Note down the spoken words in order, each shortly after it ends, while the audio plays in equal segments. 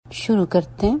शुरू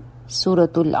करते हैं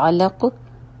सूरतुल अलक।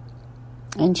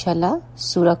 इंशाल्लाह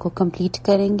सूरा को कंप्लीट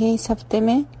करेंगे इस हफ्ते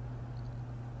में।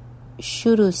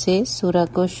 शुरू से सूरा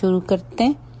को शुरू करते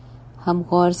हैं, हम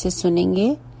गौर से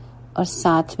सुनेंगे और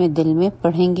साथ में दिल में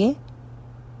पढ़ेंगे।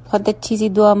 बहुत अच्छी सी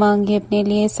दुआ मांगे अपने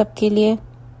लिए, सबके लिए।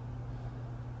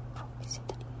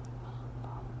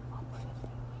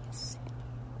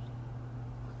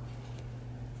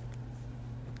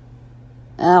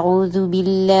 अऊज़ु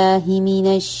बिल्लाहि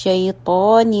मिनश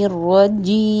शैतानिर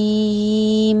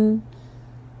रजीम।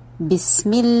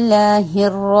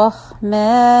 बिस्मिल्लाहिर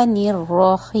रहमानिर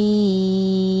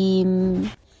रहीम।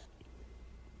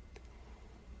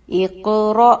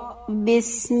 इक़रा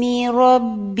बिस्मि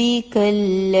रब्बिकल्लज़ी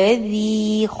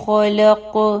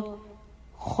खलक़।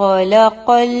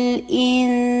 खलक़ल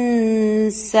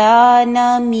इंसाना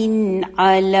मिन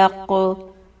अलक़।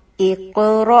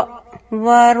 इक़रा व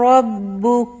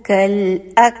रब्बुकल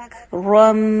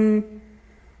अकरम।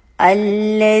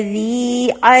 अल्लज़ी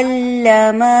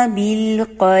अल्लम बिल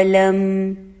क़लम।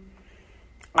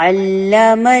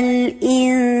 अल्लमल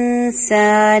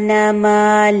इंसान मा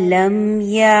लम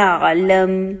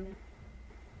यअलम।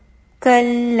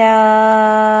 कल्ला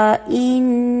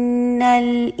इन्नल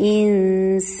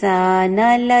इंसान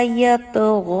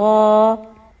लयतग़ा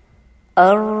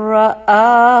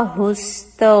अर्रआहु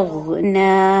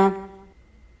इस्तग़ना।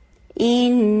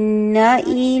 इन्न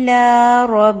इला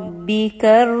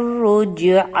रब्बिकर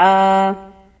रुजआ।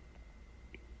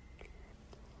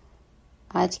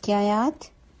 आज की आयत।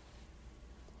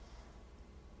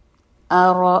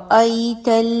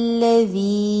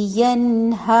 अरअयतल्लज़ी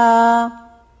यन्हा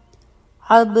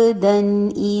अब्दन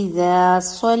इज़ा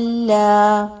सल्ला।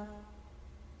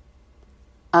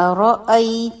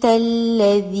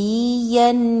 अरअयतल्लज़ी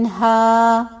यन्हा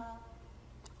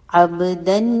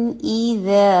अब्दन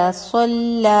इज़ा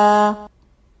सल्ला।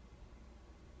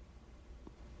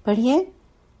 पढ़िए।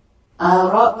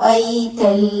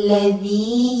 अरअयतल्लज़ी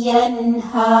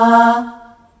यन्हा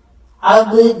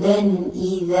अब्दन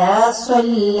इज़ा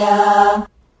सल्ला।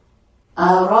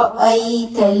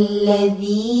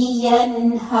 अरअयतल्लज़ी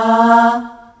यन्हा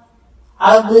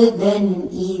अब्दन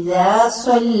इज़ा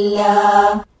सल्ला।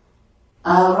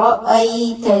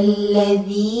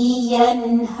 अरअयतल्लज़ी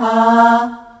यन्हा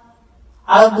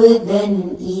अब्दन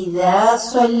इज़ा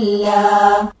सल्ला।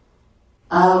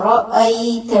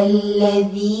 अरअयतल्लज़ी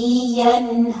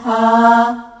यन्हा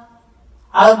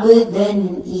अब्दन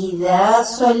इज़ा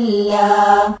सल्ला।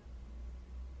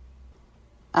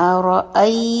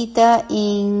 अरअयत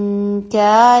इन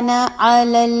कान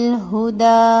अलल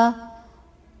हुदा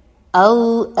औ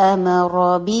अमर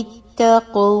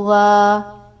बित्तक़वा।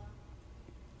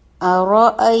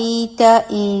 अरअयत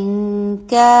इन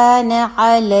कान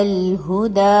अलल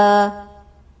हुदा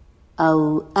औ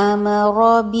अमर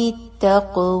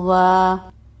बित्तक़वा।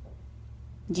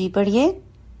 जी पढ़िए,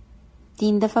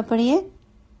 3 दफा पढ़िए।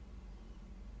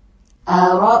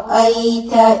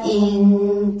 अरअयत इन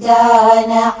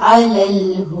कान अलल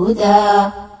हुदा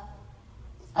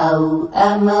औ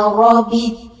अमर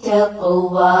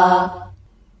बित्तक़वा।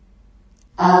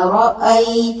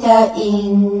 अरअयत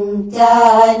इन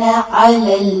कान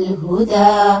अलल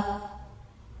हुदा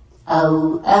औ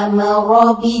अमर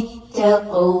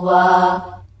बित्तक़वा।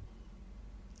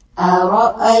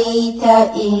 अरअयत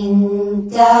इन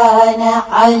कान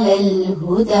अलल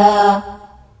हुदा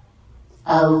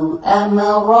औ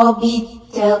अमर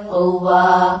बित्तक़वा।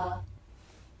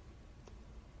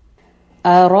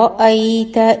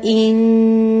 अरअयत इन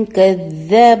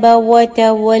कज़्ज़ब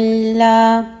वतवल्ला।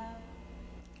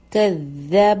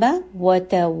 कज़्ज़ब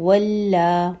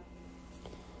वतवल्ला।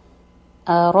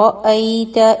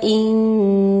 अरअयत इन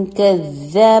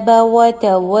कज़्ज़ब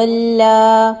वतवल्ला।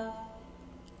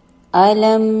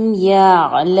 अलम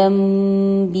यअलम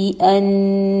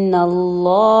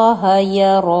बिअन्नल्लाह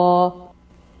यरा।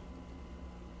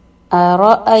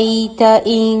 अरअयत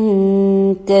इन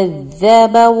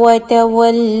कज़्ज़ब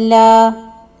वतवल्ला।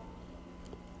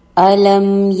 अलम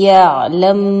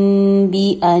यअलम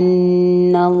बिअन्नल्लाह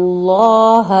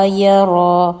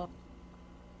यरा।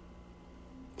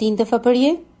 3 दफा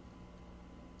पढ़िए।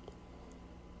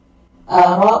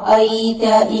 अरअयत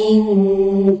इन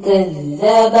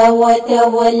कज़्ज़ब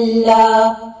वतवल्ला।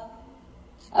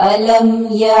 अलम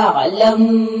यअलम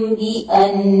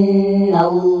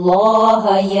बिअन्नल्लाह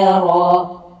यरा।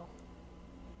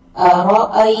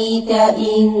 अरअयत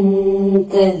इन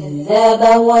कज़्ज़ब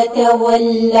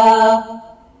वतवल्ला।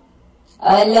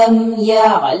 अलम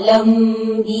यअलम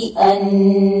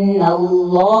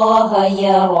बिअन्नल्लाह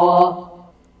यरा।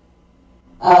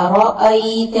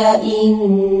 अरअयत इन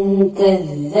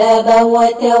कज़्ज़ब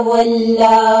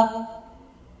वतवल्ला।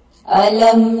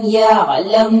 ألم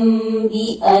يعلم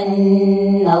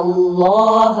بأن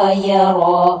الله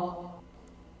يرى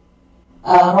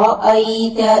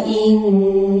أرأيت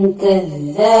إن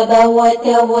كذب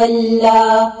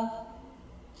وتولى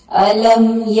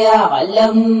ألم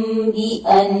يعلم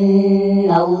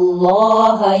بأن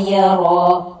الله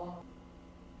يرى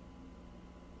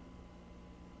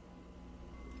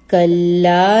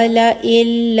كلا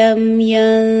لئن لم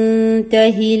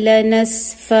ينته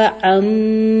لنسفعا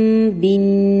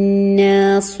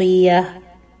بالناصية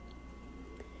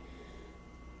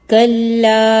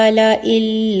كلا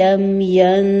لئن لم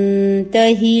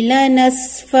ينته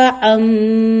لنسفعا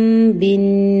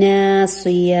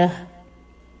بالناصية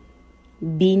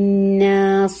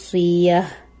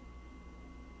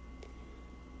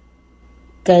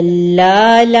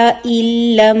كلا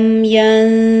لئن لم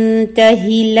ينته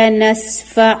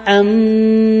لنسفعا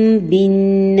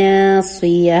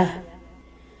بالناصية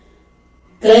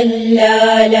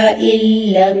كلا لئن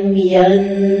لم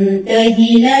ينته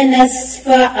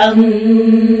لنسفعا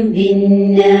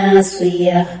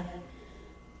بالناصية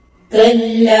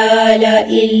كلا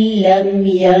لئن لم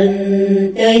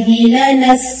ينته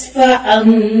لنسفعا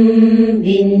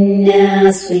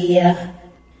بالناصية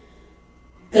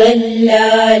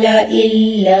كلا لئن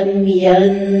لم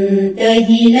ينته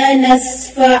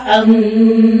لنسفعا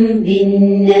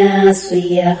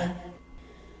بالناصية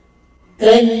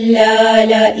كلا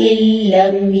لئن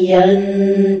لم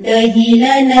ينته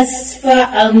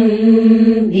لنسفعا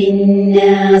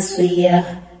بالناصية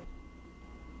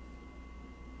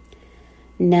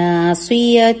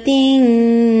ناصية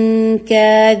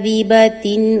كاذبة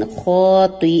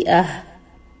خاطئة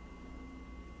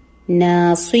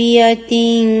ناصية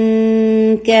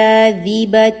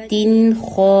كاذبة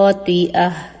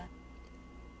خاطئة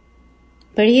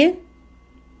پڑھیے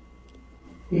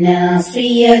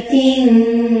ناصية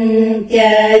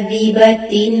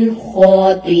كاذبة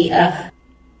خاطئة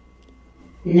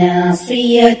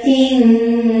ناصية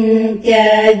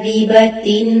كاذبة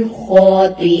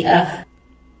خاطئة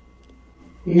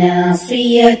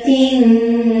ناصية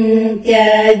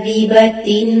كاذبة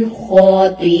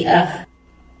خاطئة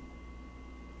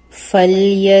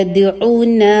فليدع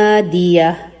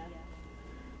ناديه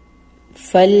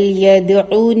فليدع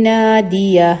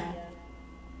ناديه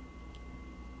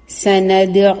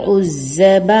سندع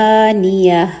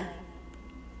الزبانية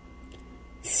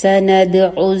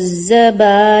سندع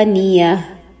الزبانية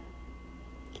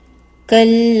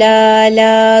كلا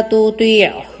لا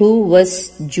تطعه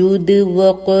واسجد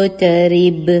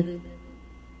واقترب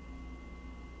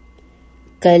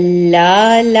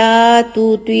كلا لا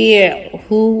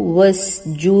تطعه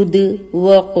واسجد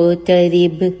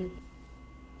واقترب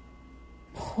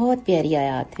بہت پیاری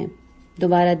آیات ہیں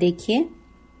دوبارہ دیکھیے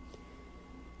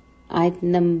آیت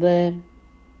نمبر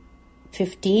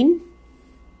 15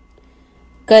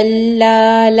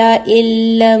 كلا لئن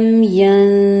لم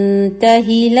ينته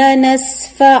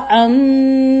لنسفعا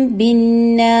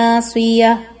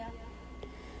بالناصية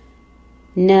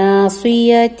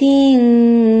ناصية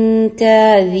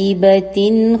كاذبة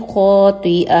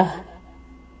خاطئة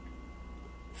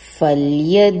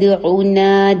فليدع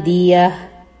ناديه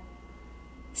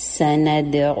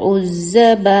سندع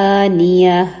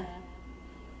الزبانية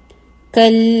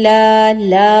كلا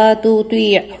لا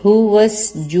تطيعه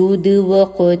واسجد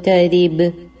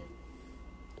واقترب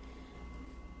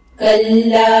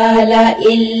كلا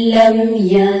لئن لم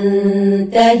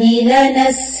ينته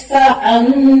لنسفعا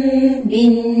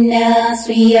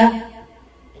بالناصية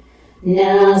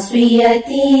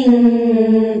ناصية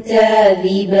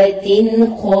كاذبة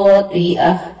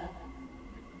خاطئة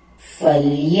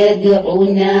فليدع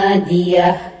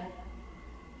ناديه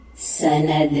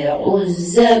سندع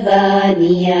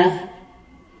الزبانية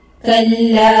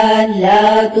كلا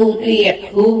لا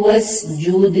تطيعه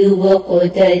واسجد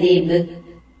واقترب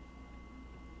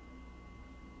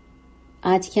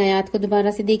آج کی آیات کو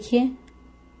دوبارہ سے دیکھیے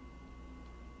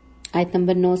آیت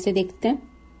نمبر 9 سے دیکھتے ہیں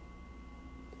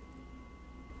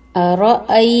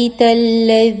أرأيت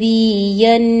الذي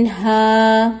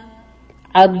ينهى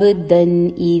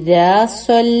عبدا إذا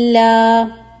صلى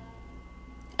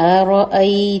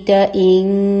أرأيت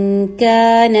إن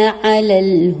كان على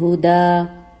الهدى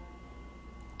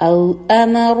أو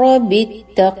أمر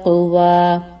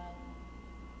بالتقوى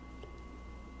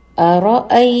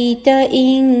أرأيت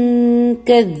إن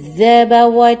كذب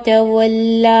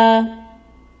وتولى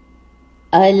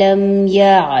ألم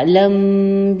يعلم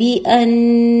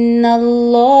بأن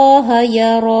الله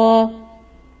يرى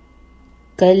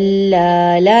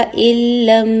كلا لئن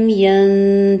لم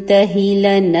ينته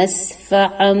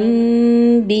لنسفعا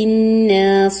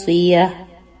بالناصية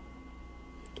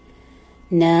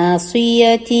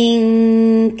नासियतिन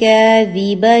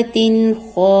काज़िबतिन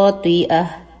खातिअह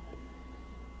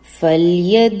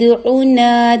फल्यदउ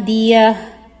नादियह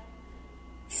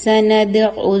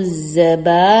सनदउ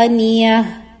ज़बानियह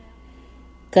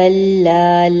कल्ला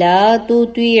ला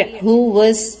तुतिअहु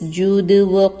वस्जुद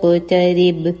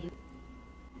वक़्तरिब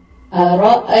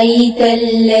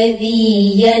अरअयतल्लज़ी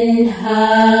यन्हा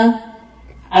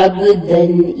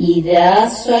अब्दन इज़ा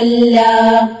सल्ला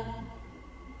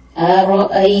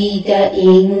अरअयत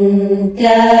इन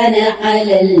कान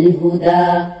अलल हुदा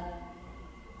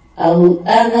औ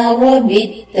अमर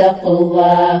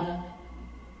बित्तक़वा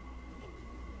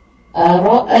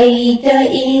अरअयत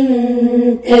इन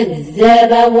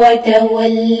कज़्ज़ब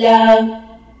वतवल्ला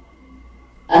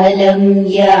अलम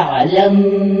यअलम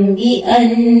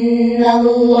बिअन्नल्लाह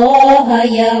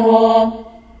यरा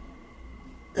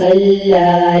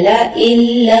कल्ला लइन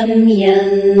लम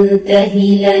यंतहि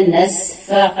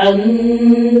लनस्फ़अन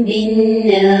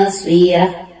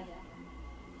बिन्नासियह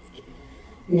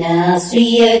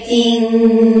नासियतिन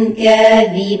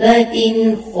काज़िबतिन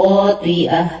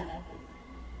खातिअह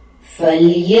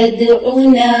फल्यदउ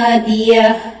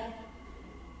नादियह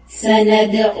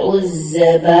सनदउ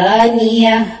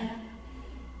ज़बानियह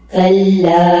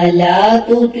कल्ला ला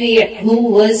तुतिअहु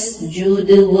वस्जुद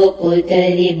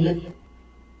वक़्तरिब।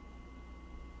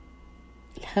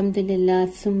 अल्हम्दुलिल्लाह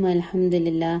सुम्मा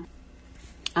अल्हम्दुलिल्लाह।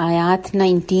 आयात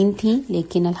 19 थी,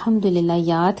 लेकिन अल्हम्दुलिल्लाह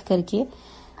याद करके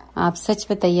आप सच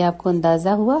बताइए, आपको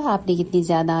अंदाजा हुआ आपने कितनी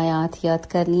ज्यादा आयात याद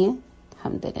कर ली हैं।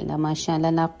 अल्हम्दुलिल्लाह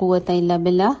माशाअल्लाह ला कुव्वता इल्ला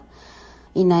बिल्लाह।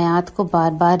 इन आयात को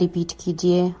बार बार रिपीट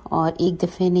कीजिए और एक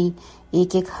दफे नहीं,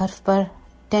 एक एक हर्फ पर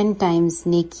 10 टाइम्स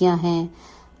नेकियां हैं,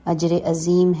 अजर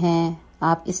अजीम है।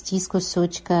 आप इस चीज को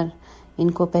सोचकर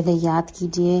इनको पहले याद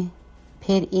कीजिए,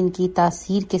 फिर इनकी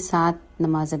तासीर के साथ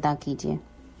नमाज अदा कीजिए।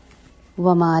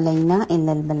 वमा अलैना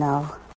इल्लल बलाग।